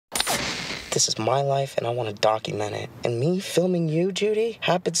This is my life, and I want to document it. And me filming you, Judy,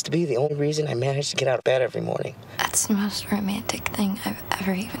 happens to be the only reason I manage to get out of bed every morning. That's the most romantic thing I've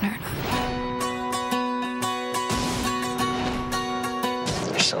ever even heard of.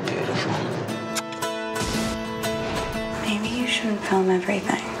 You're so beautiful. Maybe you shouldn't film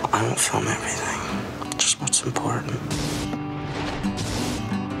everything. I don't film everything. Just what's important.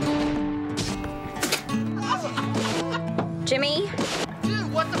 Jimmy?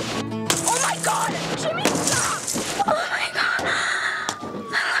 Dude, what the? Oh my God! Jimmy, stop! Oh my God.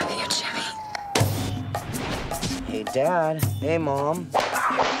 I love you, Jimmy. Hey, Dad. Hey, Mom.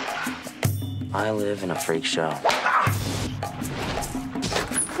 I live in a freak show.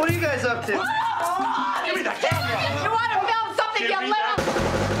 What are you guys up to? Give me the camera! You want to film something, you little...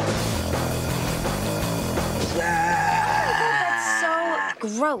 That's so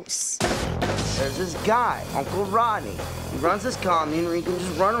gross. There's this guy, Uncle Rodney. He runs this commune where you can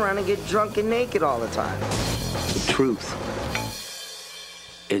just run around and get drunk and naked all the time. The truth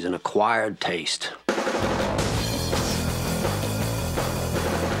is an acquired taste.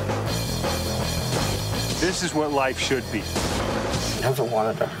 This is what life should be. I never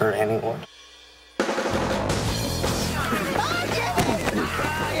wanted to hurt anyone.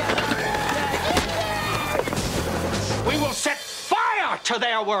 We will set fire to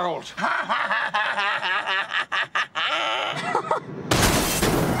their world. I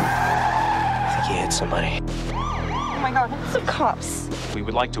think he hit somebody. Oh my God, it's the cops. We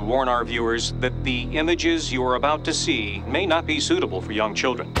would like to warn our viewers that the images you are about to see may not be suitable for young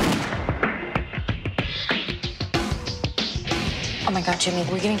children. Oh my God, Jimmy,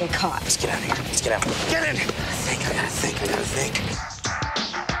 we're gonna get caught. Let's get out of here. Let's get out. Get in! I gotta think.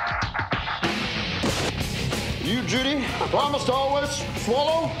 You, Judy, promise to always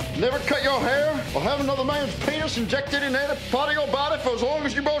swallow, never cut your hair, or have another man's penis injected in any part of your body for as long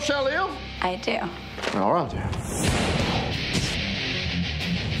as you both shall live? I do. All right, then.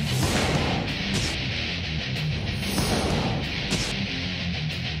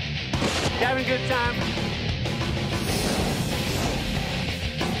 You having a good time?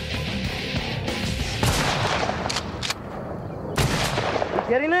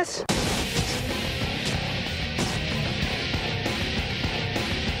 Getting this?